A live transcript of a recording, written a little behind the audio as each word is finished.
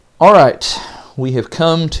All right, we have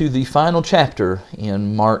come to the final chapter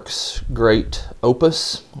in Mark's great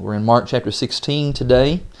opus. We're in Mark chapter 16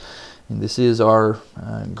 today, and this is our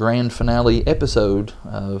grand finale episode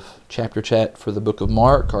of Chapter Chat for the book of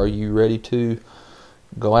Mark. Are you ready to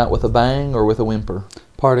go out with a bang or with a whimper?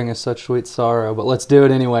 Parting is such sweet sorrow, but let's do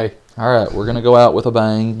it anyway. All right, we're going to go out with a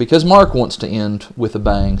bang because Mark wants to end with a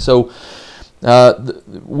bang. So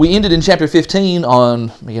we ended in chapter 15 on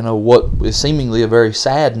what is seemingly a very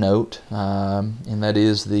sad note, and that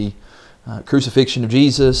is the crucifixion of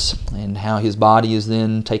Jesus and how his body is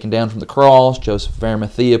then taken down from the cross. Joseph of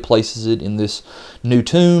Arimathea places it in this new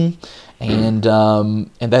tomb, and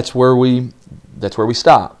that's where we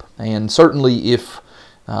stop. And certainly, if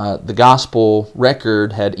the gospel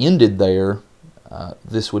record had ended there,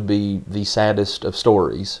 this would be the saddest of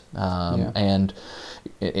stories. And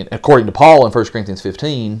according to Paul in 1 Corinthians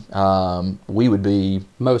 15, we would be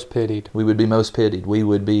most pitied. We would be most pitied. We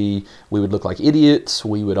would look like idiots.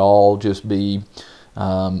 We would all just be,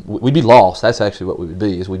 we'd be lost. That's actually what we would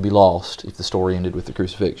be, is we'd be lost if the story ended with the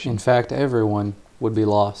crucifixion. In fact, everyone would be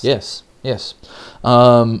lost. Yes.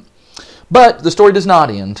 But the story does not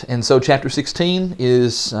end. And so chapter 16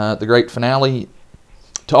 is the great finale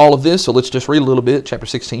to all of this. So let's just read a little bit. Chapter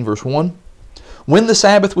 16, verse 1. When the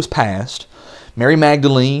Sabbath was past, Mary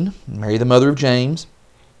Magdalene, Mary the mother of James,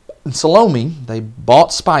 and Salome, they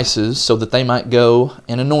bought spices so that they might go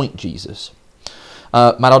and anoint Jesus.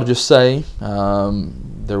 Might ought to just say,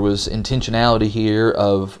 there was intentionality here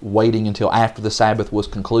of waiting until after the Sabbath was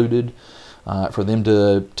concluded for them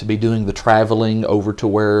to be doing the traveling over to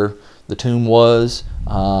where the tomb was.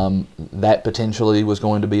 That potentially was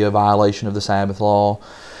going to be a violation of the Sabbath law.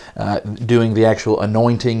 Doing the actual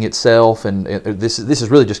anointing itself, and this is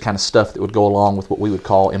really just kind of stuff that would go along with what we would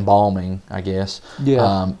call embalming, I guess.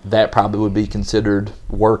 Yeah. That probably would be considered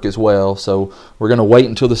work as well. So we're going to wait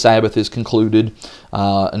until the Sabbath is concluded,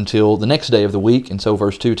 until the next day of the week. And so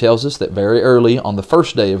verse 2 tells us that very early on the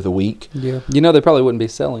first day of the week. Yeah. They probably wouldn't be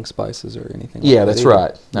selling spices or anything. Yeah, that's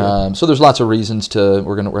right. Yeah. So there's lots of reasons we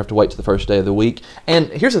have to wait to the first day of the week. And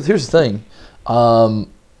here's the thing.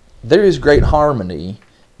 There is great harmony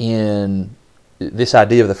in this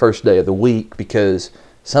idea of the first day of the week, because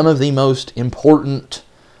some of the most important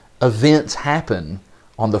events happen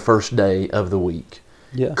on the first day of the week.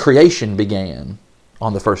 Yeah. Creation began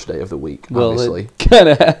on the first day of the week, obviously. It kind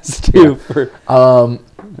of has to. Yeah.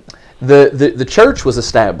 The church was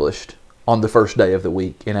established on the first day of the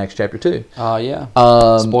week in Acts chapter 2. Yeah.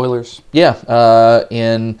 Spoilers. Yeah.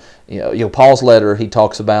 In Paul's letter, he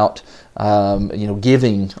talks about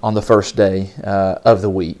giving on the first day of the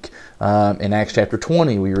week. In Acts chapter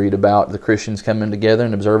 20, we read about the Christians coming together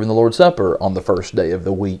and observing the Lord's Supper on the first day of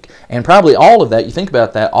the week. And probably all of that, you think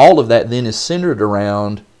about that, all of that then is centered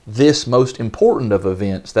around this most important of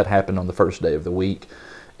events that happened on the first day of the week,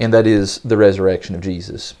 and that is the resurrection of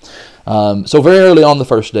Jesus. So very early on the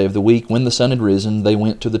first day of the week, when the sun had risen, they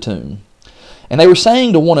went to the tomb. And they were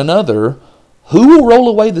saying to one another, "Who will roll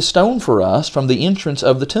away the stone for us from the entrance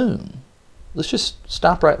of the tomb?" Let's just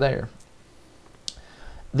stop right there.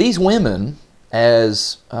 These women,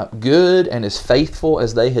 as good and as faithful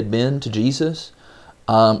as they had been to Jesus,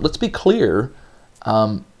 let's be clear,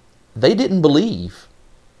 they didn't believe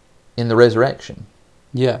in the resurrection.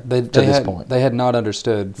 Yeah, this point. They had not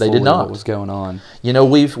understood fully what was going on.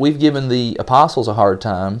 We've given the apostles a hard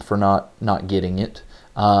time for not getting it.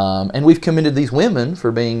 And we've commended these women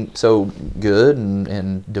for being so good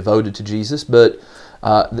and devoted to Jesus, but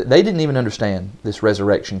they didn't even understand this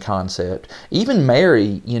resurrection concept. Even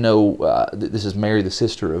Mary, this is Mary, the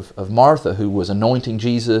sister of Martha, who was anointing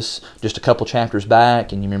Jesus just a couple chapters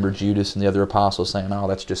back, and you remember Judas and the other apostles saying, "Oh,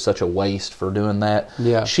 that's just such a waste for doing that."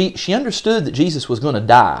 Yeah. She understood that Jesus was going to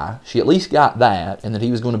die. She at least got that, and that he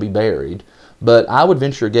was going to be buried. But I would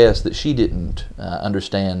venture a guess that she didn't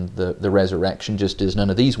understand the resurrection, just as none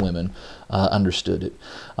of these women understood it.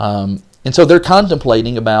 And so they're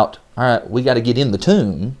contemplating about, all right, we got to get in the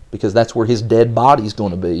tomb because that's where his dead body's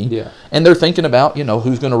going to be. Yeah. And they're thinking about,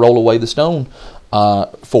 who's going to roll away the stone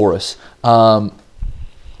for us.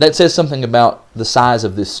 That says something about the size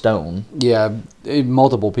of this stone. Yeah,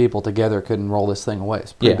 multiple people together couldn't roll this thing away.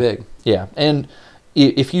 It's pretty big. Yeah, and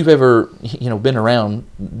if you've ever, been around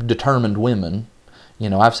determined women,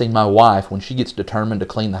 I've seen my wife, when she gets determined to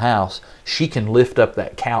clean the house, she can lift up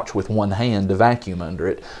that couch with one hand to vacuum under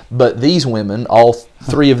it. But these women, all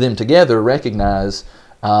three of them together, recognize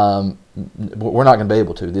we're not going to be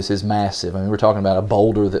able to. This is massive. I mean, we're talking about a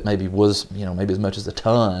boulder that maybe was, maybe as much as a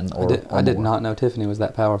ton. I did not know Tiffany was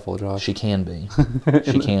that powerful, Josh. She can be.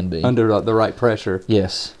 She can be. Under the right pressure.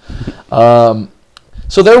 Yes.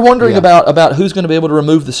 So they're wondering Yeah. about who's going to be able to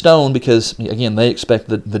remove the stone because, again, they expect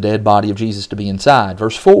the dead body of Jesus to be inside.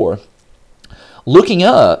 Verse 4, looking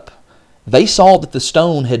up, they saw that the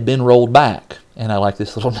stone had been rolled back. And I like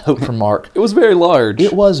this little note from Mark. It was very large.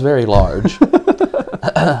 It was very large.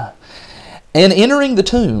 And entering the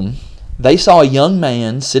tomb, they saw a young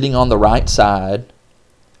man sitting on the right side.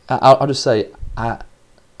 I'll just say, I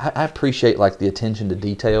appreciate like the attention to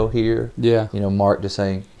detail here. Yeah. You know, Mark just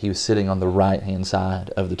saying he was sitting on the right-hand side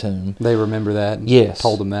of the tomb. They remember that. And Yes.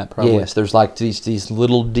 Told them that probably. Yes, there's like these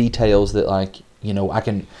little details that like, you know,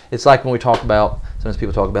 it's like when we talk about, sometimes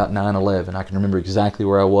people talk about 9/11. I can remember exactly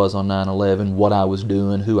where I was on 9/11, what I was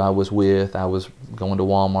doing, who I was with. I was going to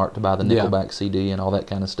Walmart to buy the Yeah. Nickelback CD and all that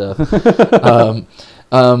kind of stuff.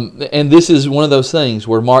 And this is one of those things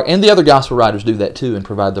where Mark, and the other gospel writers do that too and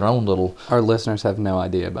provide their own little. Our listeners have no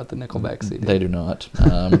idea about the Nickelback CD. They do not.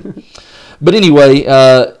 But anyway,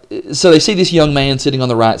 so they see this young man sitting on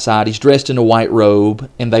the right side. He's dressed in a white robe,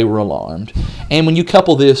 and they were alarmed. And when you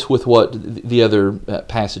couple this with what the other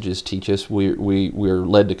passages teach us, we're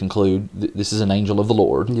led to conclude this is an angel of the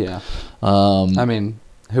Lord. Yeah. Um, I mean,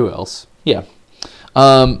 who else? yeah.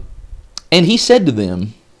 And he said to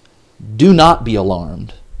them, "Do not be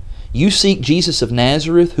alarmed. You seek Jesus of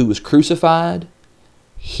Nazareth, who was crucified.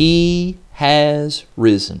 He has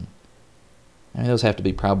risen." I mean, those have to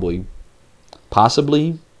be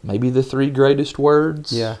possibly, maybe the three greatest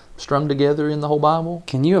words Yeah. strung together in the whole Bible.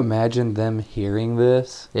 Can you imagine them hearing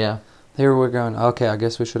this? Yeah, They were going, okay, I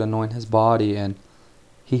guess we should anoint his body, and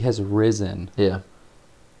he has risen. yeah,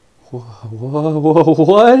 Whoa,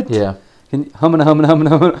 what? yeah. Humming.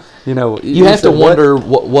 You know, You have to said, what? wonder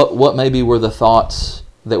what maybe were the thoughts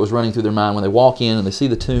that was running through their mind when they walk in and they see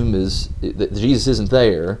the tomb that Jesus isn't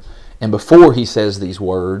there, and before he says these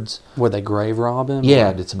words, Would they grave rob him?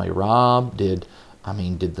 yeah, did somebody rob? Did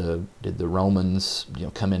the Romans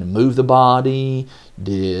come in and move the body?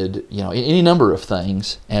 Did any number of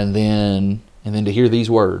things, and then to hear these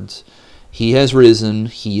words, "He has risen,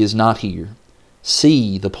 he is not here.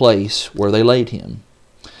 See the place where they laid him."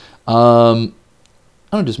 I'm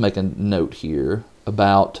going to just make a note here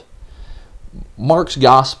about Mark's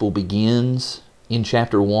gospel begins in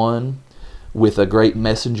chapter 1 with a great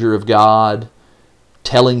messenger of God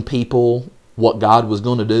telling people what God was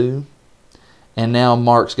going to do. And now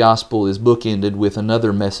Mark's gospel is bookended with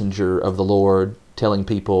another messenger of the Lord telling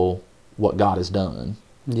people what God has done.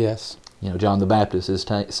 Yes. John the Baptist is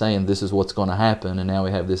saying this is what's going to happen, and now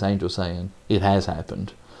we have this angel saying it has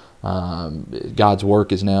happened. God's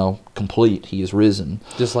work is now complete. He is risen.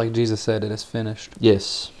 Just like Jesus said, it is finished.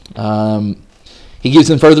 Yes. He gives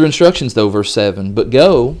them further instructions, though, verse 7. "But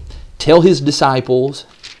go, tell his disciples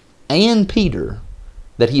and Peter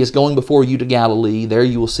that he is going before you to Galilee. There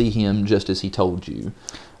you will see him just as he told you."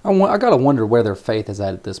 I got to wonder where their faith is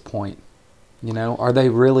at this point. Are they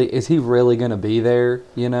really, is he really going to be there,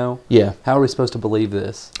 Yeah. How are we supposed to believe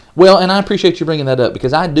this? Well, and I appreciate you bringing that up,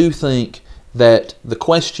 because I do think that the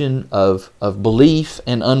question of belief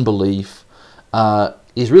and unbelief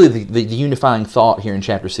is really the unifying thought here in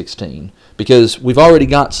chapter 16, because we've already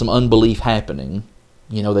got some unbelief happening.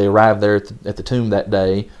 They arrived there at the tomb that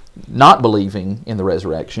day, not believing in the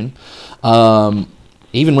resurrection.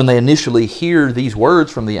 Even when they initially hear these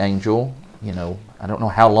words from the angel, I don't know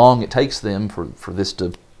how long it takes them for this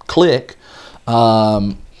to click.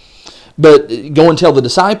 But go and tell the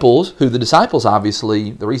disciples, who the disciples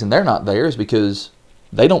obviously, the reason they're not there is because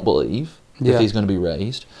they don't believe Yeah. if he's going to be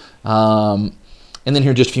raised. And then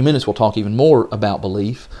here in just a few minutes we'll talk even more about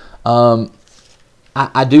belief. I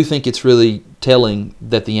do think it's really telling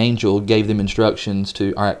that the angel gave them instructions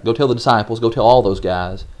to, all right, go tell the disciples, go tell all those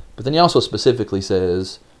guys. But then he also specifically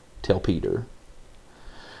says, tell Peter.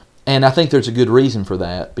 And I think there's a good reason for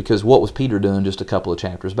that, because what was Peter doing just a couple of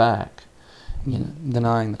chapters back?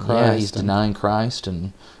 Denying the Christ. Yeah, he's denying Christ,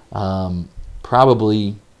 and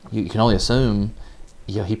probably, you can only assume,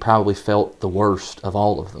 he probably felt the worst of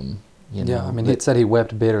all of them. Yeah, I mean, it said he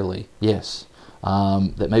wept bitterly. Yes,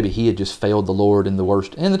 that maybe he had just failed the Lord in the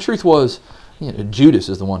worst. And the truth was, Judas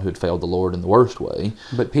is the one who had failed the Lord in the worst way.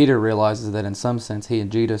 But Peter realizes that in some sense he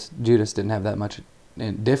and Judas didn't have that much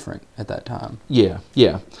different at that time. Yeah.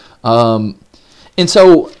 And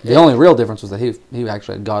so the only real difference was that he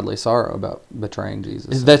actually had godly sorrow about betraying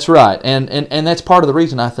Jesus. That's right, and that's part of the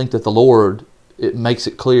reason I think that the Lord, it makes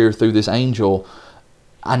it clear through this angel,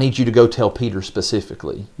 I need you to go tell Peter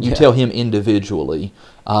specifically. You tell him individually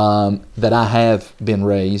that I have been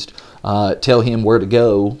raised. Tell him where to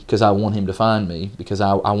go, because I want him to find me, because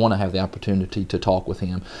I want to have the opportunity to talk with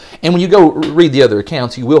him. And when you go read the other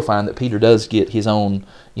accounts, you will find that Peter does get his own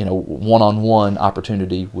one-on-one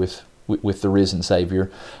opportunity with with the risen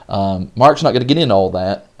Savior. Mark's not going to get into all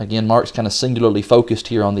that. Again, Mark's kind of singularly focused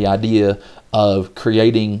here on the idea of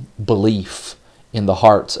creating belief in the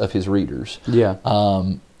hearts of his readers. Yeah.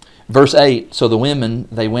 Verse 8, so the women,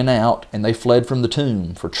 they went out and they fled from the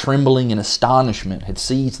tomb, for trembling and astonishment had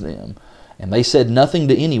seized them. And they said nothing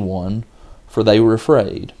to anyone, for they were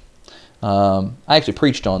afraid. I actually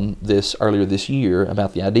preached on this earlier this year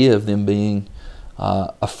about the idea of them being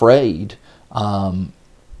afraid. Why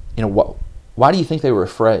do you think they were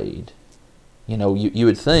afraid? You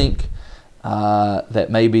would think that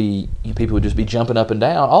maybe people would just be jumping up and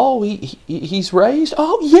down. Oh, he's raised.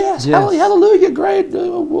 Oh, yes. Hallelujah, great,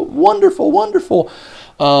 wonderful, wonderful.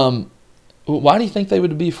 Why do you think they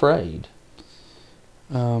would be afraid?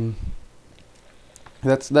 That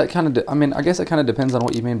kind of. I guess it kind of depends on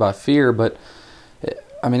what you mean by fear, but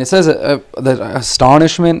it says that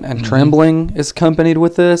astonishment and trembling is accompanied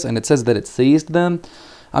with this, and it says that it seized them.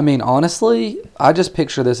 Honestly, I just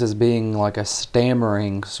picture this as being like a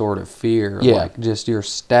stammering sort of fear. Yeah. Like just you're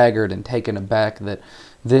staggered and taken aback that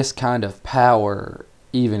this kind of power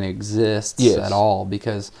even exists at all.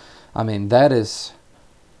 Because, that is...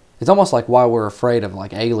 It's almost like why we're afraid of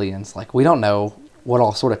like aliens. Like we don't know what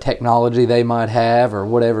all sort of technology they might have or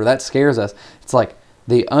whatever. That scares us. It's like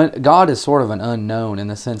God is sort of an unknown in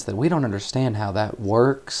the sense that we don't understand how that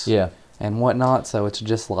works and whatnot. So it's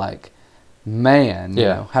just like... Man,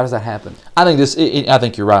 how does that happen? I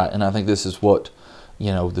think you're right, and I think this is what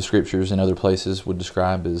the scriptures and other places would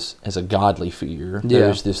describe as a godly fear. Yeah.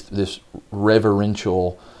 There's this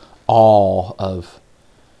reverential awe of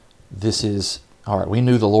this is all right. We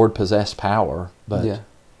knew the Lord possessed power, but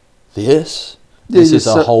this is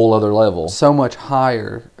a whole other level, so much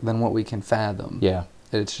higher than what we can fathom. Yeah.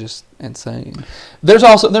 It's just insane.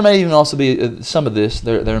 There may even also be some of this.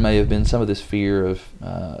 There may have been some of this fear of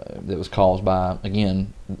that was caused by,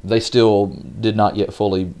 again, they still did not yet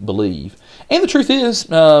fully believe. And the truth is,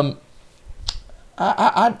 if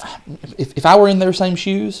I were in their same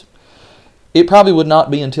shoes, it probably would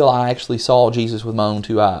not be until I actually saw Jesus with my own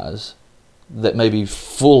two eyes that maybe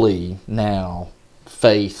fully now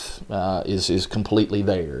faith is completely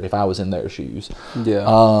there. If I was in their shoes,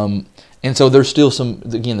 and so there's still some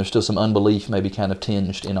unbelief maybe kind of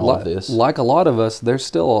tinged in all of this. Like a lot of us, there's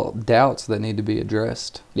still doubts that need to be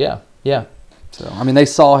addressed. Yeah. So they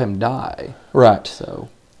saw him die. Right. So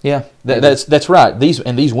yeah, that's right.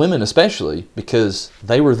 These women especially, because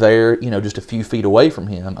they were there, just a few feet away from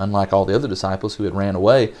him. Unlike all the other disciples who had ran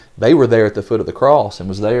away, they were there at the foot of the cross and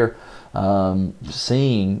was there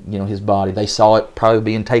seeing his body. They saw it probably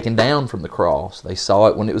being taken down from the cross. They saw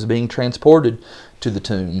it when it was being transported to the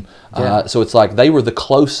tomb. So it's like they were the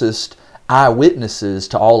closest eyewitnesses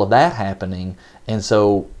to all of that happening. And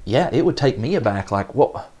so it would take me aback, like,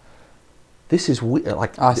 what? This is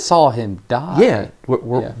like I saw him die. Yeah.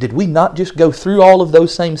 Did we not just go through all of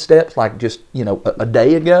those same steps like just a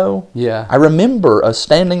day ago? Yeah. I remember us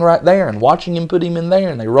standing right there and watching him put him in there,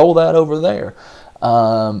 and they roll that over there.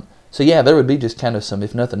 So there would be just kind of some,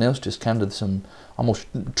 if nothing else, just kind of some almost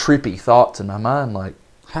trippy thoughts in my mind, like,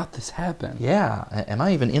 how'd this happen? Yeah, am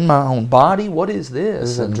I even in my own body? What is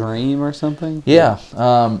this? Is this a dream or something? Yeah.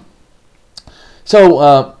 And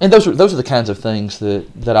those are the kinds of things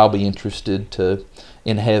that I'll be interested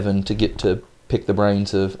in heaven to get to pick the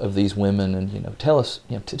brains of these women and tell us,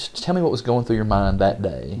 just tell me what was going through your mind that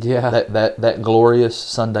day. Yeah. That glorious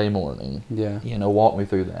Sunday morning. Yeah. Walk me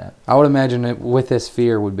through that. I would imagine it with this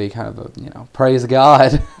fear would be kind of a praise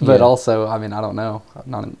God, but also I don't know.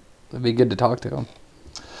 It'd be good to talk to him.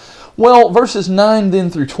 Well, verses 9 then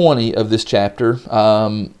through 20 of this chapter,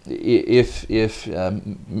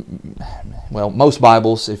 most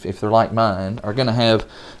Bibles, if they're like mine, are going to have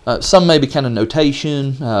some maybe kind of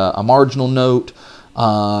notation, a marginal note,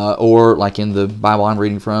 or like in the Bible I'm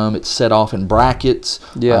reading from, it's set off in brackets.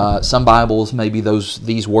 Yeah. Some Bibles, maybe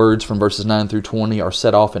these words from verses 9 through 20 are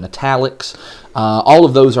set off in italics. All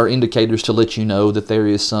of those are indicators to let you know that there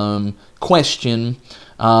is some question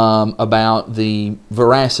about the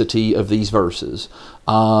veracity of these verses.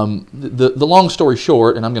 The long story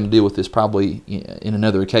short, and I'm going to deal with this probably in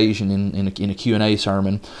another occasion in a Q&A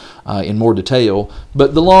sermon in more detail,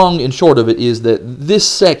 but the long and short of it is that this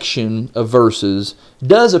section of verses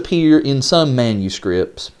does appear in some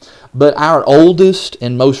manuscripts, but our oldest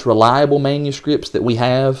and most reliable manuscripts that we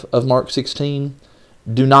have of Mark 16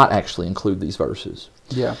 do not actually include these verses.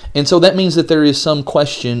 Yeah. And so that means that there is some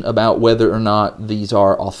question about whether or not these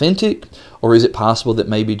are authentic, or is it possible that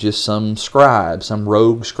maybe just some scribe, some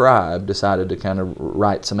rogue scribe, decided to kind of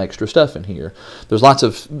write some extra stuff in here. There's lots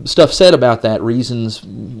of stuff said about that, reasons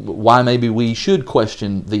why maybe we should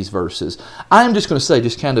question these verses. I'm just going to say,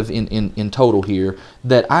 just kind of in total here,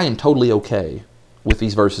 that I am totally okay with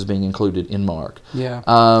these verses being included in Mark. Yeah.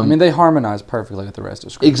 I mean, they harmonize perfectly with the rest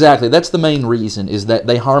of Scripture. Exactly. That's the main reason, is that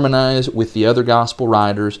they harmonize with the other gospel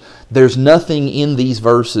writers. There's nothing in these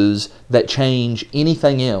verses that change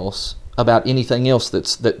anything else about anything else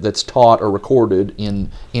that's taught or recorded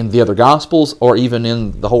in the other gospels, or even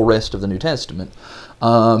in the whole rest of the New Testament.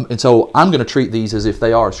 And so I'm going to treat these as if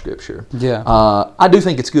they are Scripture. Yeah. I do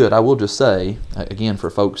think it's good. I will just say, again,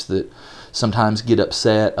 for folks that sometimes get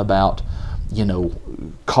upset about,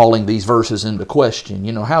 calling these verses into question.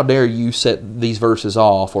 How dare you set these verses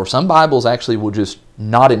off? Or some Bibles actually will just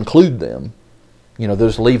not include them. They'll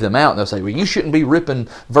just leave them out, and they'll say, well, you shouldn't be ripping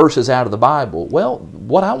verses out of the Bible. Well,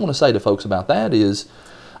 what I want to say to folks about that is,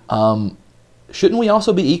 shouldn't we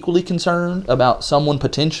also be equally concerned about someone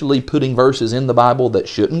potentially putting verses in the Bible that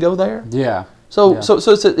shouldn't go there? Yeah. So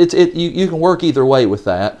you can work either way with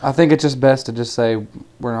that. I think it's just best to just say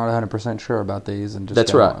we're not 100% sure about these and just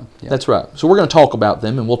That's go right. on. Yeah. That's right. So we're going to talk about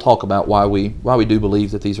them, and we'll talk about why we do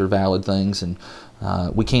believe that these are valid things, and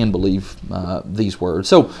we can believe these words.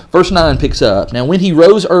 So verse 9 picks up. Now when he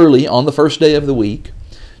rose early on the first day of the week,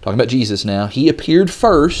 talking about Jesus now, he appeared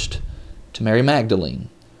first to Mary Magdalene,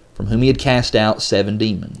 from whom he had cast out 7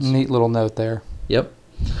 demons. Neat little note there. Yep.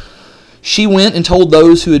 She went and told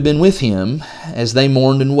those who had been with him, as they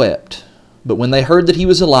mourned and wept. But when they heard that he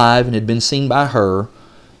was alive and had been seen by her,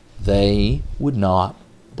 they would not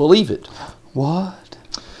believe it. What?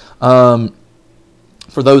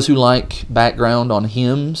 For those who like background on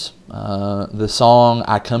hymns, the song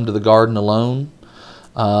 "I Come to the Garden Alone"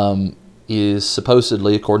 is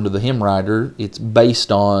supposedly, according to the hymn writer, it's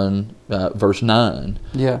based on verse 9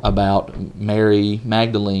 about Mary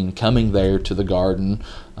Magdalene coming there to the garden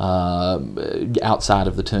outside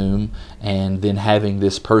of the tomb, and then having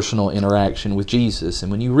this personal interaction with Jesus.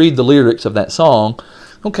 And when you read the lyrics of that song,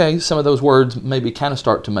 okay, some of those words maybe kind of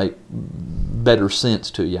start to make better sense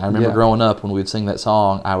to you. I remember growing up, when we would sing that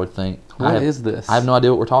song, I would think, what is this? I have no idea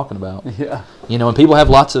what we're talking about. Yeah. And people have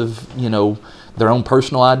lots of, their own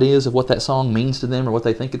personal ideas of what that song means to them or what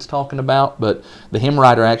they think it's talking about, but the hymn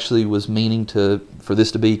writer actually was meaning for this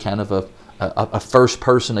to be kind of a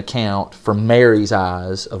first-person account from Mary's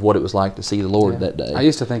eyes of what it was like to see the Lord that day. I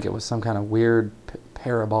used to think it was some kind of weird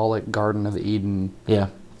parabolic Garden of Eden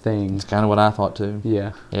thing. It's kind of what I thought too.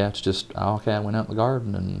 Yeah. Yeah, it's just, okay, I went out in the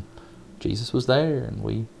garden and Jesus was there, and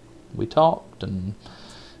we talked and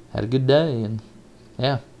had a good day, and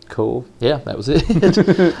cool. Yeah, that was it.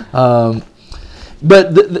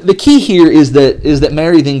 But the key here is that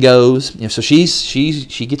Mary then goes. So she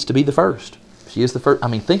gets to be the first. She is the first. I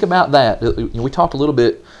mean, think about that. We talked a little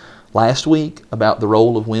bit last week about the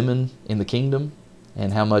role of women in the kingdom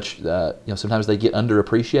and how much sometimes they get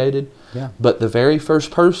underappreciated. Yeah. But the very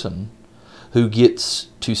first person who gets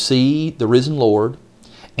to see the risen Lord,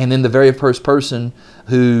 and then the very first person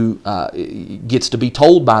who gets to be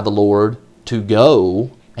told by the Lord to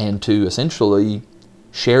go and to essentially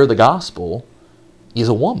share the gospel, is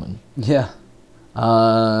a woman. Yeah.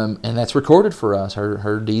 And that's recorded for us.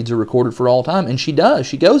 Her deeds are recorded for all time. And she does.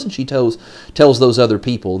 She goes and she tells those other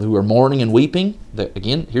people who are mourning and weeping, that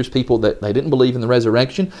again, here's people that they didn't believe in the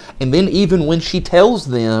resurrection. And then even when she tells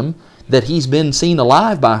them that he's been seen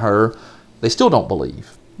alive by her, they still don't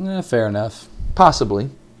believe. Fair enough. Possibly.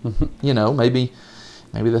 Maybe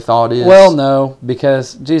the thought is... Well, no,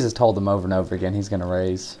 because Jesus told them over and over again he's going to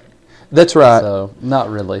raise. That's right. So, not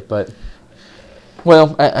really, but...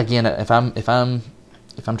 Well, again, if I'm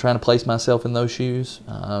trying to place myself in those shoes,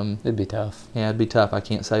 it'd be tough. Yeah, it'd be tough. I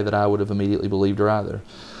can't say that I would have immediately believed her either.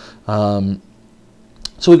 So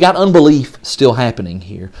we've got unbelief still happening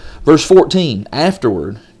here. Verse 14,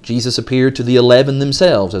 afterward, Jesus appeared to the 11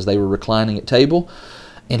 themselves as they were reclining at table,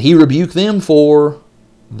 and he rebuked them for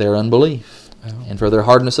their unbelief and for their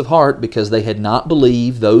hardness of heart, because they had not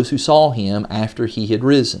believed those who saw him after he had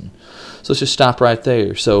risen. So let's just stop right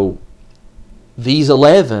there. So these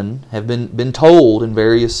 11 have been told in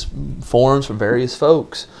various forms from various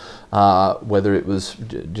folks, whether it was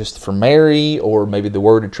just from Mary or maybe the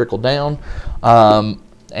word had trickled down,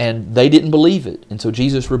 and they didn't believe it. And so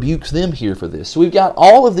Jesus rebukes them here for this. So we've got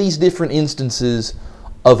all of these different instances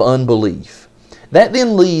of unbelief. That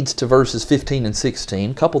then leads to verses 15 and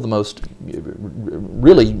 16, a couple of the most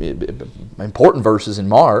really important verses in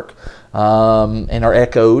Mark, and are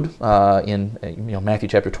echoed in Matthew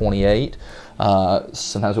chapter 28.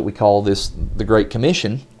 Sometimes what we call this the Great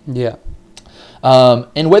Commission. Yeah.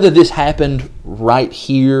 And whether this happened right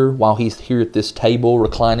here while he's here at this table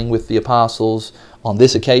reclining with the apostles on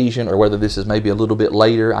this occasion, or whether this is maybe a little bit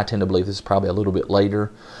later, I tend to believe this is probably a little bit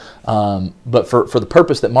later. But for the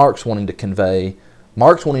purpose that Mark's wanting to convey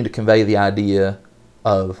the idea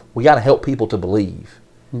of we got to help people to believe.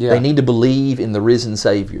 Yeah. They need to believe in the risen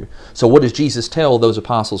Savior. So what does Jesus tell those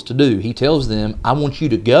apostles to do? He tells them, I want you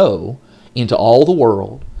to go into all the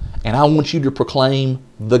world, and I want you to proclaim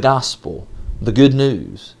the gospel, the good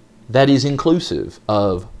news. That is inclusive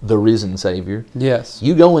of the risen Savior. Yes.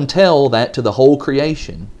 You go and tell that to the whole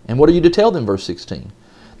creation. And what are you to tell them, verse 16?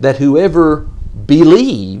 That whoever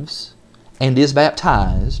believes and is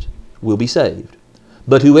baptized will be saved.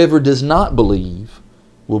 But whoever does not believe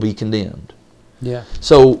will be condemned. Yeah.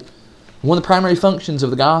 So one of the primary functions of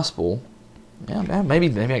the gospel, maybe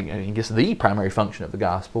I guess the primary function of the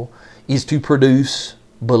gospel, is to produce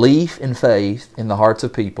belief and faith in the hearts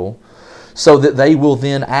of people so that they will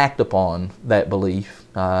then act upon that belief,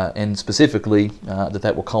 and specifically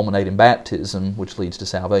that will culminate in baptism, which leads to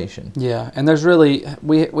salvation. Yeah, and there's really,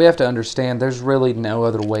 we have to understand, there's really no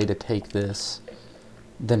other way to take this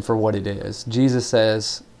than for what it is. Jesus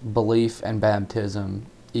says belief and baptism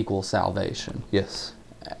equals salvation. Yes.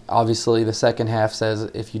 Obviously, the second half says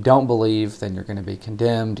if you don't believe, then you're going to be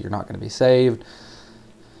condemned, you're not going to be saved.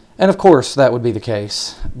 And of course, that would be the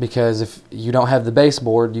case, because if you don't have the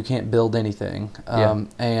baseboard, you can't build anything.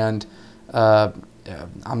 And I'm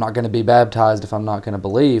not going to be baptized if I'm not going to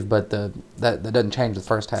believe, but that doesn't change the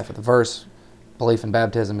first half of the verse. Belief in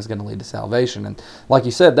baptism is going to lead to salvation. And like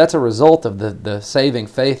you said, that's a result of the saving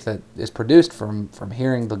faith that is produced from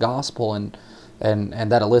hearing the gospel, and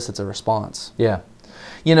that elicits a response. Yeah.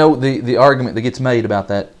 You know, the argument that gets made about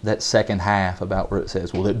that second half, about where it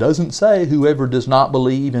says, well, it doesn't say whoever does not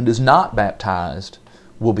believe and is not baptized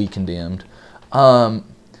will be condemned.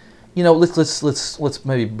 Let's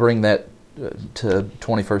maybe bring that to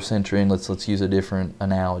 21st century, and let's use a different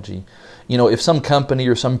analogy. You know, if some company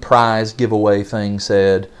or some prize giveaway thing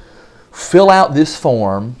said, fill out this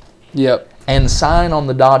form, yep, and sign on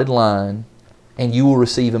the dotted line, and you will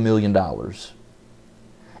receive $1 million.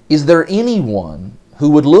 Is there anyone who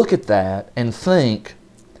would look at that and think,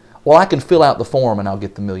 well, I can fill out the form and I'll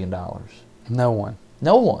get the $1 million? No one.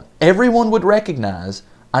 No one. Everyone would recognize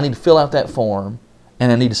I need to fill out that form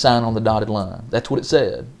and I need to sign on the dotted line. That's what it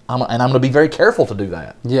said. And I'm going to be very careful to do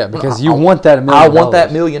that. Yeah, because you want that $1 million. I want that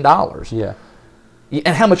 $1 million. Yeah.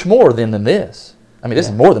 And how much more than this? I mean, this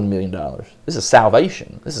is more than $1 million. This is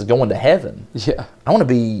salvation. This is going to heaven. Yeah. I want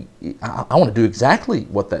to do exactly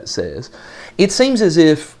what that says. It seems as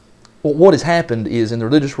if what has happened is in the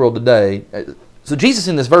religious world today, so Jesus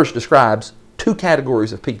in this verse describes two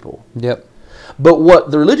categories of people. Yep. But what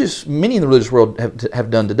many in the religious world have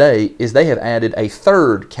done today is they have added a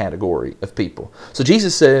third category of people. So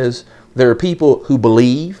Jesus says there are people who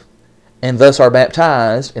believe and thus are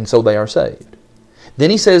baptized, and so they are saved. Then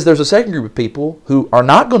he says there's a second group of people who are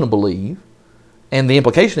not going to believe, and the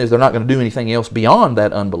implication is they're not going to do anything else beyond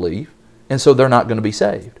that unbelief, and so they're not going to be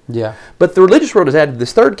saved. Yeah. But the religious world has added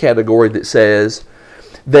this third category that says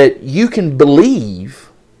that you can believe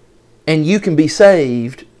and you can be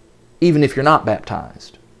saved even if you're not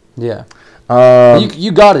baptized. Yeah.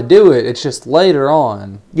 You got to do it. It's just later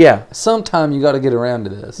on. Yeah. Sometime you got to get around to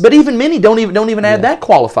this. But even many don't even add that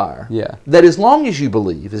qualifier. Yeah. That as long as you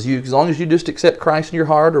believe, as long as you just accept Christ in your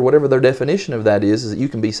heart, or whatever their definition of that is that you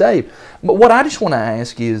can be saved. But what I just want to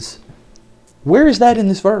ask is, where is that in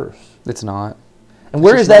this verse? It's not. And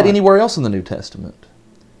where is that anywhere else in the New Testament?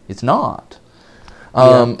 It's not.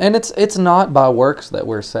 And it's not by works that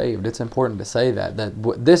we're saved. It's important to say that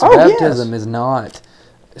this baptism is not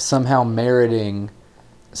somehow meriting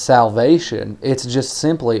salvation. It's just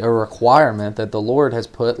simply a requirement that the Lord has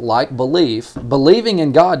put, like belief. Believing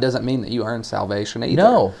in God doesn't mean that you earn salvation either.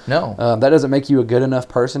 No. That doesn't make you a good enough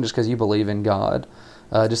person just because you believe in God.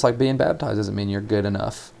 Just like being baptized doesn't mean you're good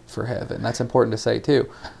enough for heaven. That's important to say too.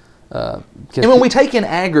 And when we take in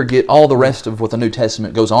aggregate all the rest of what the New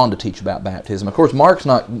Testament goes on to teach about baptism, of course, Mark's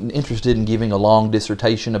not interested in giving a long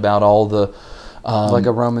dissertation about all the like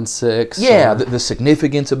a Romans 6. Yeah, the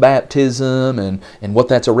significance of baptism and what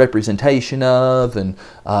that's a representation of, and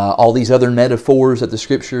all these other metaphors that the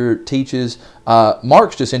Scripture teaches.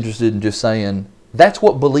 Mark's just interested in just saying, that's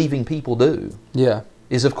what believing people do. Yeah.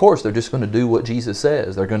 is, of course, they're just going to do what Jesus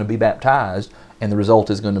says. They're going to be baptized, and the result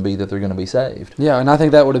is going to be that they're going to be saved. Yeah, and I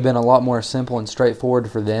think that would have been a lot more simple and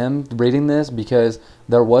straightforward for them reading this, because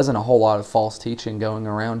there wasn't a whole lot of false teaching going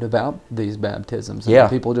around about these baptisms. And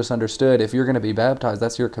people just understood, if you're going to be baptized,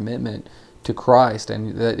 that's your commitment to Christ,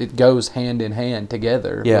 and that it goes hand in hand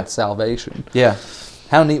together with salvation. Yeah.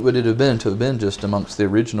 How neat would it have been to have been just amongst the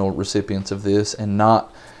original recipients of this and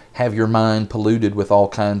not have your mind polluted with all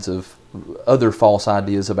kinds of other false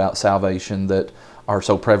ideas about salvation that are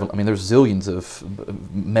so prevalent. I mean, there's zillions of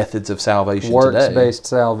methods of salvation today. Works-based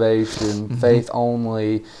salvation, faith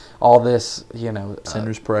only, all this,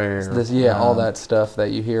 sinner's prayer. All that stuff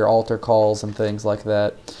that you hear, altar calls and things like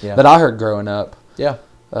that. Yeah. That I heard growing up. Yeah.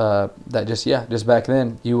 That just back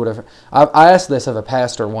then you would have. I asked this of a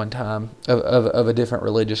pastor one time of a different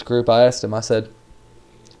religious group. I asked him. I said,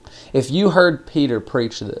 if you heard Peter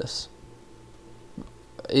preach this,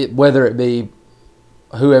 whether it be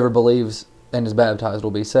whoever believes and is baptized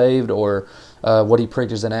will be saved, or what he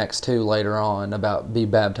preaches in Acts 2 later on about be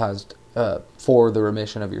baptized for the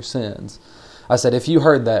remission of your sins. I said, if you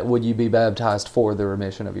heard that, would you be baptized for the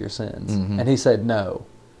remission of your sins? Mm-hmm. And he said no.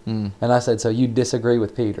 And I said, so you disagree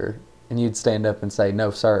with Peter? And you'd stand up and say,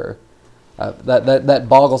 no, sir. That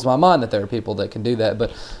boggles my mind that there are people that can do that,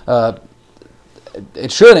 but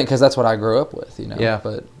it shouldn't, because that's what I grew up with, Yeah.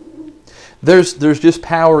 But there's just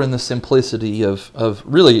power in the simplicity of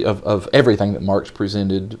everything that Mark's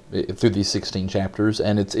presented through these 16 chapters,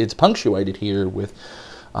 and it's punctuated here with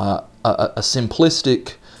a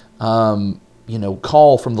simplistic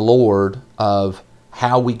call from the Lord of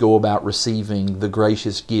how we go about receiving the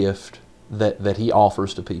gracious gift that He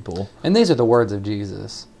offers to people. And these are the words of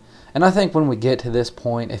Jesus. And I think when we get to this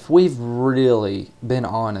point, if we've really been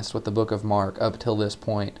honest with the book of Mark up till this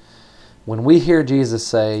point, when we hear Jesus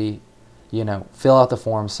say, fill out the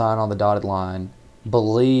form, sign on the dotted line,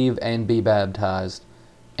 believe and be baptized,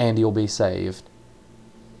 and you'll be saved.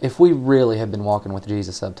 If we really have been walking with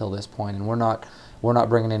Jesus up till this point, and we're not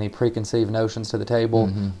bringing any preconceived notions to the table,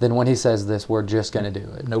 then when He says this, we're just going to do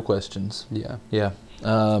it. No questions. Yeah. Yeah.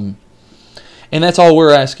 And that's all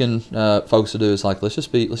we're asking folks to do is let's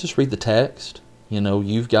just read the text.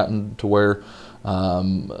 You've gotten to where,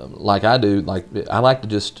 like I do, I like to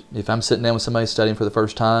just, if I'm sitting down with somebody studying for the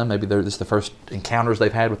first time, maybe this is the first encounters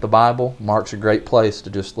they've had with the Bible, Mark's a great place to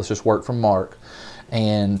let's just work from Mark,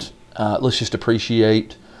 and let's just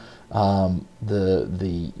appreciate the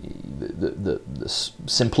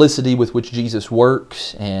simplicity with which Jesus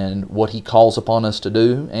works and what He calls upon us to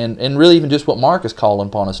do, and really even just what Mark is calling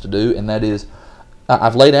upon us to do, and that is,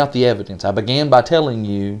 I've laid out the evidence. I began by telling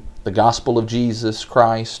you the gospel of Jesus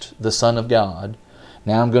Christ, the Son of God.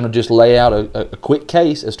 Now I'm going to just lay out a quick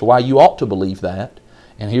case as to why you ought to believe that,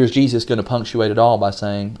 and here's Jesus going to punctuate it all by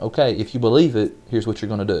saying, okay, if you believe it, here's what you're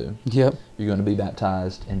going to do. Yep. You're going to be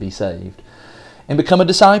baptized and be saved and become a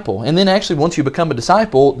disciple. And then actually, once you become a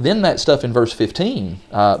disciple, then that stuff in verse 15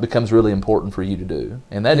 becomes really important for you to do.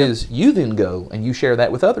 And that is, you then go and you share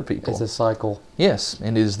that with other people. It's a cycle. Yes,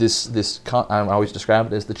 and is this I always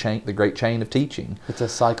describe it as the great chain of teaching. It's a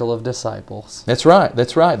cycle of disciples. That's right.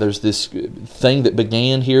 There's this thing that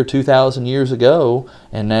began here 2,000 years ago,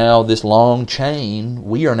 and now this long chain,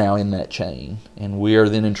 we are now in that chain. And we are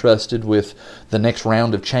then entrusted with the next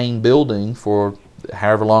round of chain building for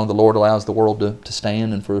however long the Lord allows the world to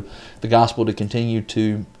stand, and for the gospel to continue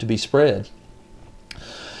to be spread.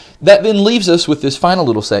 That then leaves us with this final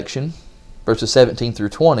little section, verses 17 through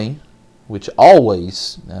 20, which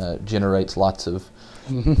always generates lots of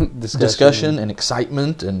discussion and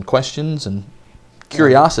excitement and questions and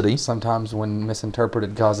curiosity. Sometimes when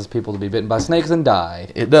misinterpreted causes people to be bitten by snakes and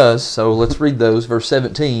die. It does. So let's read those. Verse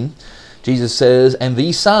 17, Jesus says, "And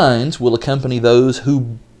these signs will accompany those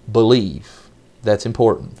who believe." That's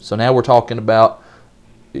important. So now we're talking about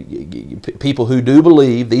people who do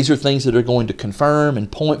believe. These are things that are going to confirm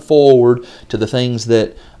and point forward to the things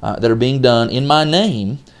that are being done. In my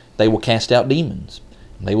name, they will cast out demons.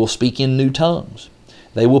 They will speak in new tongues.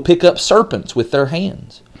 They will pick up serpents with their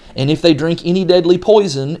hands. And if they drink any deadly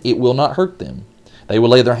poison, it will not hurt them. They will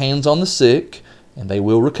lay their hands on the sick, and they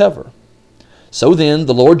will recover. So then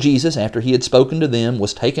the Lord Jesus, after He had spoken to them,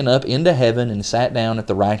 was taken up into heaven and sat down at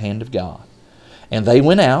the right hand of God. And they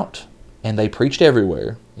went out, and they preached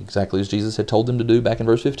everywhere, exactly as Jesus had told them to do back in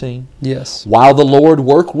verse 15. Yes. While the Lord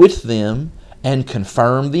worked with them and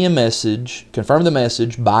confirmed the message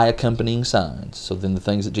by accompanying signs. So then the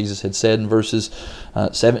things that Jesus had said in verses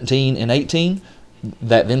 17 and 18,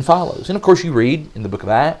 that then follows. And of course you read in the book of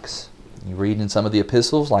Acts, you read in some of the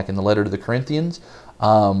epistles, like in the letter to the Corinthians,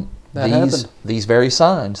 these very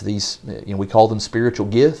signs, these, we call them spiritual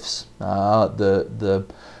gifts, the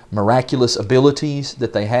miraculous abilities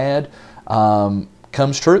that they had,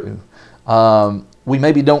 comes true. We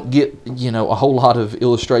maybe don't get, a whole lot of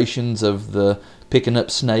illustrations of the picking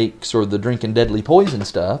up snakes or the drinking deadly poison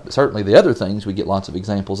stuff, but certainly the other things we get lots of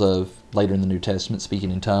examples of later in the New Testament,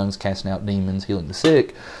 speaking in tongues, casting out demons, healing the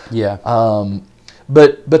sick. Yeah.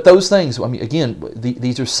 But those things, again,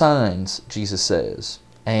 these are signs, Jesus says,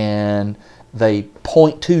 and they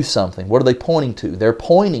point to something. What are they pointing to? They're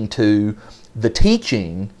pointing to the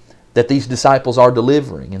teaching that these disciples are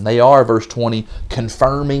delivering, and they are, verse 20,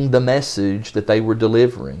 confirming the message that they were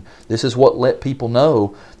delivering. This is what let people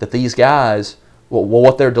know that these guys,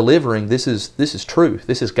 what they're delivering, this is truth.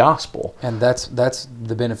 This is gospel. And that's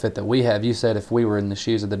the benefit that we have. You said if we were in the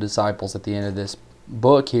shoes of the disciples at the end of this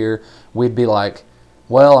book here, we'd be like,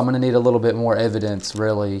 well, I'm going to need a little bit more evidence,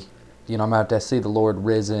 really. I'm going to have to see the Lord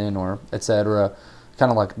risen or etc.,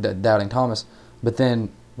 kind of like doubting Thomas. But then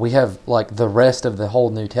we have like the rest of the whole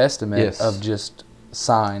New Testament of just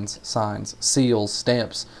signs, seals,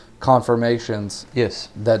 stamps, confirmations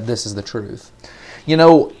that this is the truth.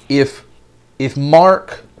 If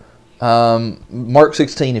Mark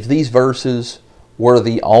 16, if these verses were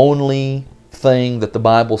the only thing that the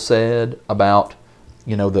Bible said about,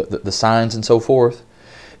 the signs and so forth,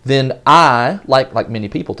 then I, like many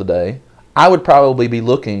people today, I would probably be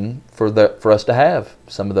looking for us to have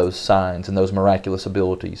some of those signs and those miraculous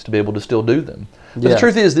abilities to be able to still do them. But the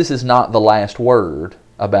truth is, this is not the last word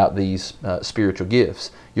about these spiritual gifts.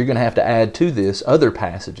 You're going to have to add to this other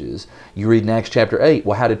passages. You read in Acts chapter 8,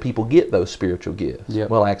 well, how did people get those spiritual gifts? Yep.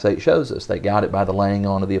 Well, Acts 8 shows us they got it by the laying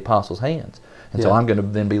on of the apostles' hands. And so I'm going to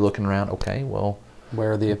then be looking around, okay, well,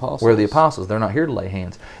 where are the apostles? Where are the apostles? They're not here to lay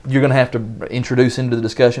hands. You're going to have to introduce into the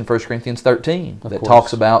discussion 1 Corinthians 13 that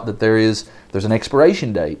talks about that there's an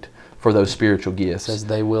expiration date for those spiritual gifts. It says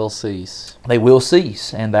they will cease. They will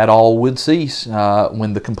cease, and that all would cease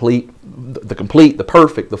when the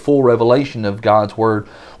perfect, the full revelation of God's Word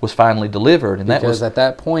was finally delivered. And because at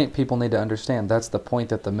that point, people need to understand that's the point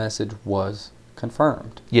that the message was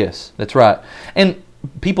confirmed. Yes, that's right. And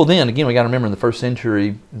people then, again, we got to remember in the first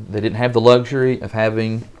century, they didn't have the luxury of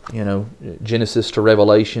having, Genesis to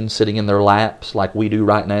Revelation sitting in their laps like we do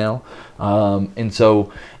right now. And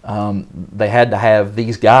so they had to have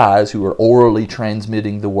these guys who were orally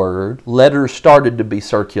transmitting the word. Letters started to be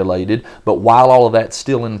circulated, but while all of that's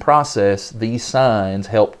still in process, these signs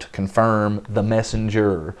helped to confirm the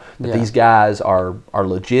messenger, that these guys are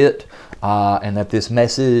legit, and that this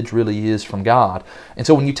message really is from God. And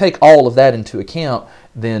so when you take all of that into account,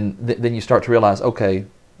 then you start to realize, okay,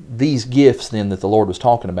 these gifts then that the Lord was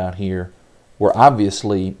talking about here were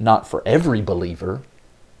obviously not for every believer,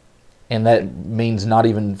 and that means not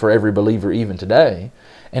even for every believer even today.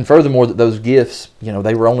 And furthermore, that those gifts,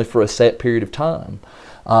 they were only for a set period of time.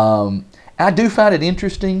 I do find it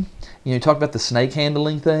interesting. You talk about the snake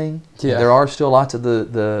handling thing. Yeah. There are still lots of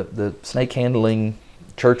the snake handling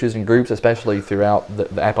churches and groups, especially throughout the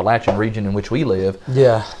Appalachian region in which we live.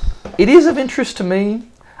 Yeah. It is of interest to me.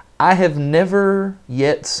 I have never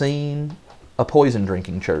yet seen a poison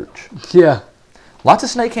drinking church. Yeah. Lots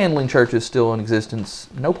of snake handling churches still in existence.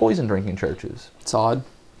 No poison drinking churches. It's odd.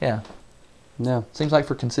 Yeah. Yeah. Seems like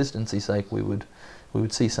for consistency's sake we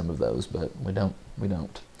would see some of those, but we don't.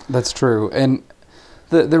 That's true. And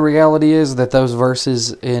the reality is that those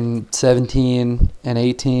verses in 17 and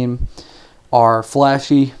 18 are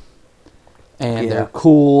flashy and they're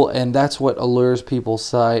cool, and that's what allures people's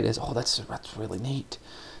sight is, that's really neat.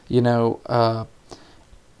 And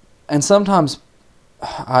sometimes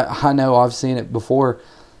I know I've seen it before.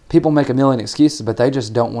 People make a million excuses, but they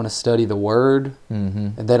just don't want to study the Word,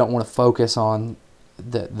 and they don't want to focus on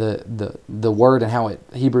the Word and how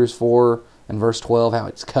Hebrews 4 and verse 12, how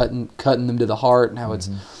it's cutting them to the heart, and how it's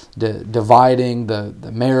dividing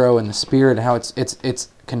the marrow and the spirit, and how it's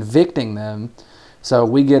convicting them. So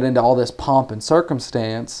we get into all this pomp and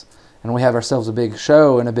circumstance, and we have ourselves a big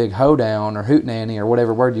show and a big hoedown or hootenanny or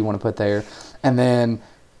whatever word you want to put there, and then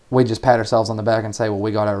we just pat ourselves on the back and say, well,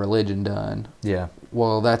 we got our religion done. Yeah.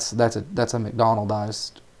 Well, that's a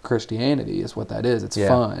McDonaldized Christianity is what that is. It's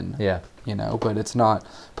fun. Yeah. But it's not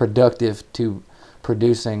productive to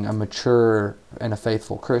producing a mature and a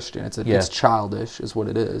faithful Christian. It's childish is what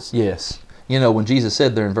it is. Yes. When Jesus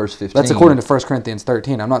said there in verse 15. That's according to 1 Corinthians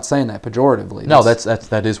 13. I'm not saying that pejoratively. No,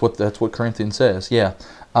 that's what Corinthians says. Yeah.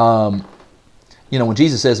 When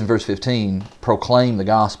Jesus says in verse 15, proclaim the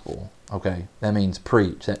gospel, okay, that means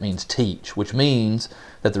preach, that means teach, which means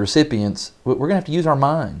that the recipients, we're going to have to use our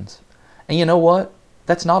minds. And you know what?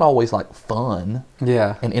 that's not always like fun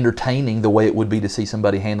and entertaining the way it would be to see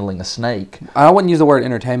somebody handling a snake. I wouldn't use the word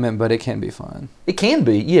entertainment, but it can be fun. It can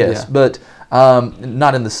be, yes, but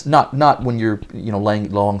not when you're laying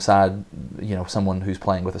alongside someone who's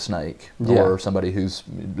playing with a snake or somebody who's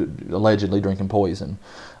allegedly drinking poison.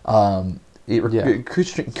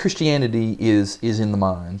 Christianity is in the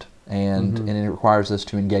mind, and it requires us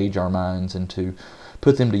to engage our minds and to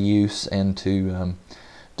put them to use and to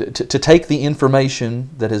take the information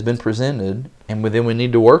that has been presented, and then we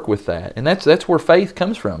need to work with that. And that's where faith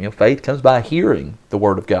comes from. Faith comes by hearing the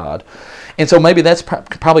Word of God. And so maybe that's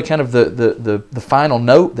probably kind of the final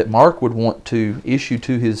note that Mark would want to issue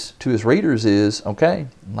to his readers is, okay,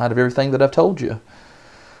 in light of everything that I've told you,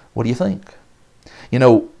 what do you think?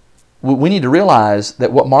 We need to realize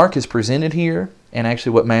that what Mark has presented here, and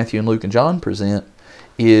actually what Matthew and Luke and John present,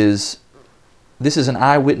 this is an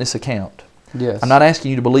eyewitness account. Yes. I'm not asking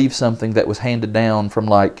you to believe something that was handed down from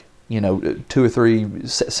 2 or 3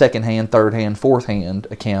 second-hand, third-hand, fourth-hand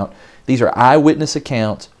account. These are eyewitness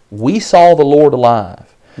accounts. We saw the Lord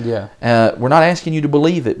alive. Yeah. We're not asking you to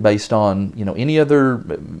believe it based on any other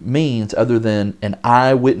means other than an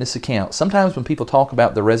eyewitness account. Sometimes when people talk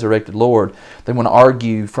about the resurrected Lord, they want to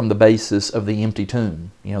argue from the basis of the empty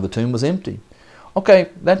tomb. The tomb was empty. Okay,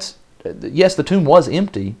 yes, the tomb was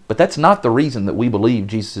empty, but that's not the reason that we believe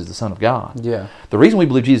Jesus is the Son of God. Yeah. The reason we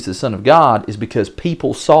believe Jesus is the Son of God is because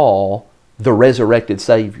people saw the resurrected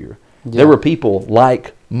Savior. Yeah. There were people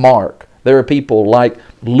like Mark. There are people like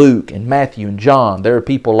Luke and Matthew and John. There are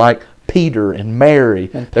people like Peter and Mary.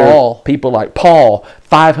 And there Paul. Are people like Paul.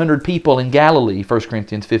 500 people in Galilee, 1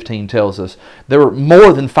 Corinthians 15 tells us. There were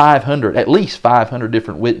more than 500, at least 500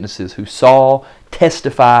 different witnesses who saw,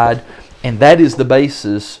 testified, and that is the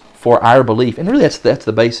basis for our belief. And really that's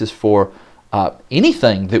the basis for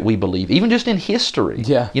anything that we believe, even just in history.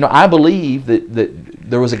 Yeah. I believe that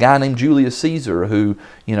there was a guy named Julius Caesar who,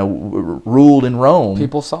 ruled in Rome.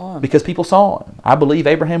 People saw him. Because people saw him. I believe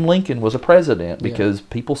Abraham Lincoln was a president because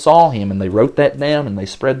people saw him and they wrote that down and they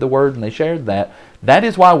spread the word and they shared that. That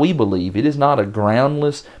is why we believe. It is not a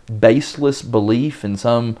groundless, baseless belief in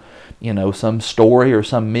some story or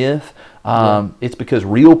some myth. It's because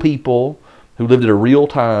real people who lived at a real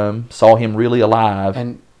time saw him really alive.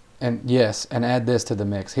 And yes, and add this to the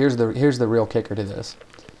mix. Here's the real kicker to this.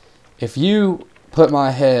 If you put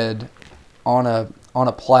my head on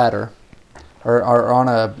a platter, or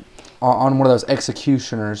on one of those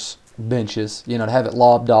executioner's benches, to have it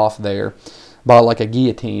lobbed off there by like a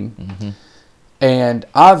guillotine, and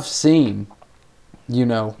I've seen,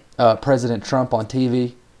 President Trump on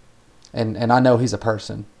TV, and I know he's a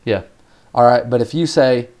person. Yeah. All right, but if you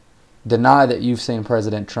say, deny that you've seen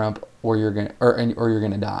President Trump, or you're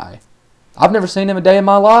gonna die. I've never seen him a day in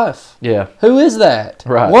my life. Yeah. Who is that?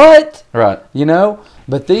 Right. What? Right.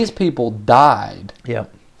 But these people died. Yeah.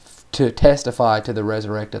 To testify to the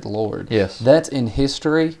resurrected Lord. Yes. That's in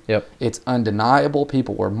history. Yep. It's undeniable.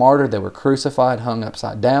 People were martyred. They were crucified, hung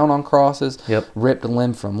upside down on crosses. Yep. Ripped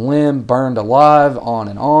limb from limb, burned alive,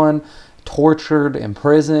 on, tortured,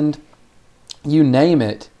 imprisoned. You name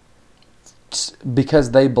it.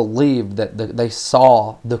 Because they believed that they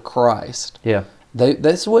saw the Christ. Yeah.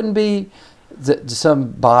 This wouldn't be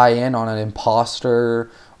some buy-in on an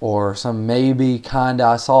imposter or some maybe kind of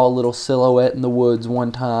I saw a little silhouette in the woods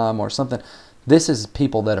one time or something. This is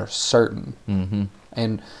people that are certain. Mm-hmm.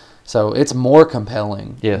 And so it's more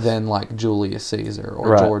compelling than like Julius Caesar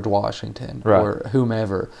or George Washington or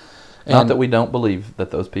whomever. Not that we don't believe that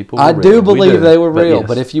those people were I real. do believe they were real, yes.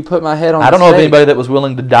 But if you put my head on I don't the know of stake, anybody that was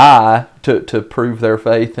willing to die to prove their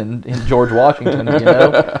faith in George Washington,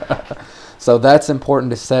 So that's important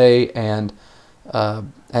to say, and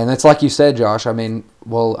it's like you said, Josh.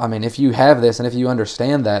 If you have this and if you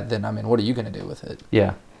understand that, then what are you going to do with it?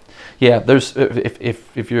 Yeah. Yeah, there's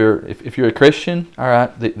if you're a Christian, all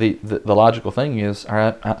right. The logical thing is, all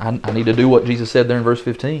right. I need to do what Jesus said there in verse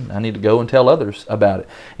 15. I need to go and tell others about it.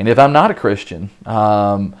 And if I'm not a Christian,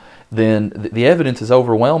 then the evidence is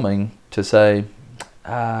overwhelming to say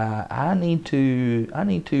I need to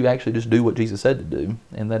actually just do what Jesus said to do,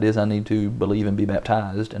 and that is I need to believe and be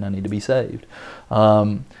baptized, and I need to be saved.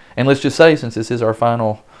 And let's just say, since this is our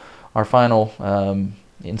final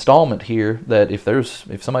installment here, that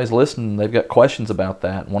if somebody's listening, they've got questions about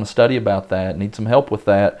that, want to study about that, need some help with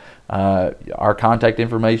that, our contact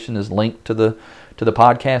information is linked to the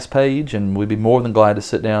podcast page, and we'd be more than glad to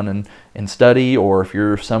sit down and study. Or if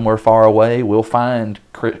you're somewhere far away, we'll find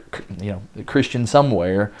a Christian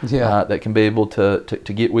somewhere that can be able to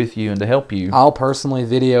get with you and to help you. I'll personally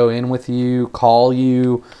video in with you, call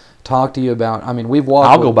you, talk to you about. I mean, we've walked.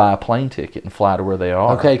 I'll go buy a plane ticket and fly to where they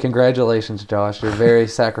are. Okay, congratulations, Josh. You're very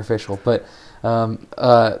sacrificial, but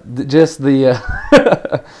just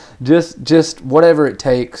the just whatever it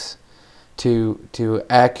takes to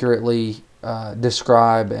accurately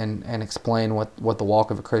describe and explain what the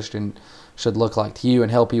walk of a Christian should look like to you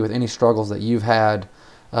and help you with any struggles that you've had.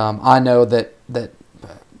 I know that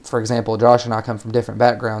for example, Josh and I come from different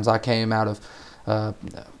backgrounds. I came out of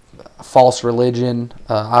false religion.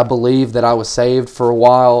 I believed that I was saved for a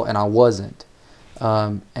while, and I wasn't.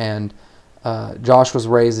 And Josh was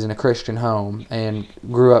raised in a Christian home and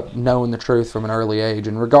grew up knowing the truth from an early age.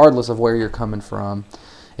 And regardless of where you're coming from,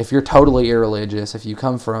 if you're totally irreligious, if you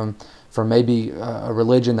come from maybe a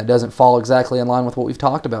religion that doesn't fall exactly in line with what we've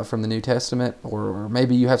talked about from the New Testament, or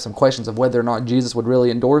maybe you have some questions of whether or not Jesus would really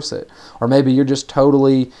endorse it, or maybe you're just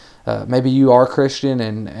totally, maybe you are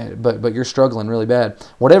Christian but you're struggling really bad.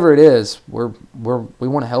 Whatever it is, we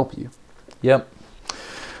want to help you. Yep.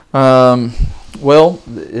 Well,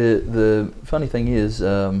 the funny thing is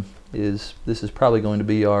this is probably going to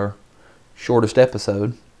be our shortest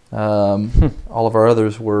episode. All of our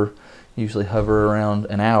others were usually hover around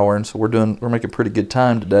an hour, and so we're making pretty good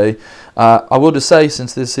time today. I will just say,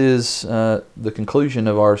 since this is the conclusion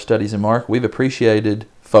of our studies in Mark, we've appreciated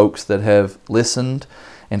folks that have listened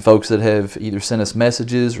and folks that have either sent us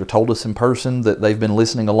messages or told us in person that they've been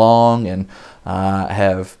listening along and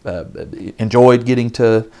have enjoyed getting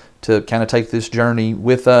to kind of take this journey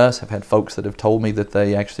with us. I've had folks that have told me that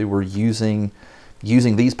they actually were using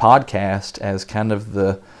these podcasts as kind of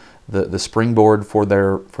the springboard for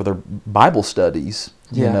their Bible studies.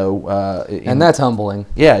 Yeah. You know, and that's humbling.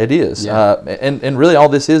 Yeah, it is. Yeah. And really all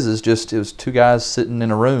this is just, it was two guys sitting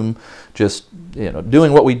in a room just, you know,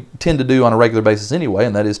 doing what we tend to do on a regular basis anyway,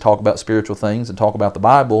 and that is talk about spiritual things and talk about the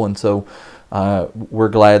Bible. And so we're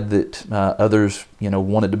glad that others, you know,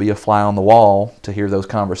 wanted to be a fly on the wall to hear those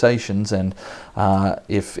conversations. And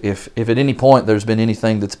if at any point there's been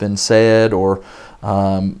anything that's been said or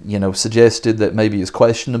you know, suggested that maybe is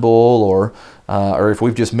questionable, or if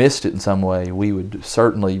we've just missed it in some way, we would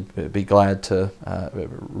certainly be glad to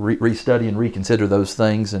restudy and reconsider those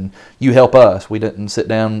things. And you help us. We didn't sit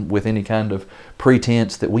down with any kind of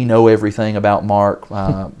pretense that we know everything about Mark.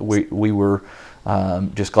 We were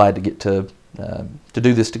just glad to get to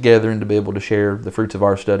do this together and to be able to share the fruits of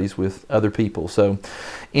our studies with other people. So,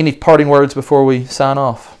 any parting words before we sign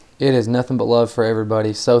off? It is nothing but love for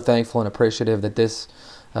everybody. So thankful and appreciative that this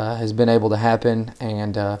has been able to happen.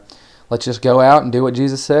 And let's just go out and do what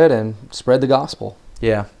Jesus said and spread the gospel.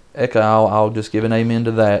 Yeah, Eka, I'll just give an amen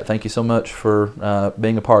to that. Thank you so much for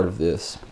being a part of this.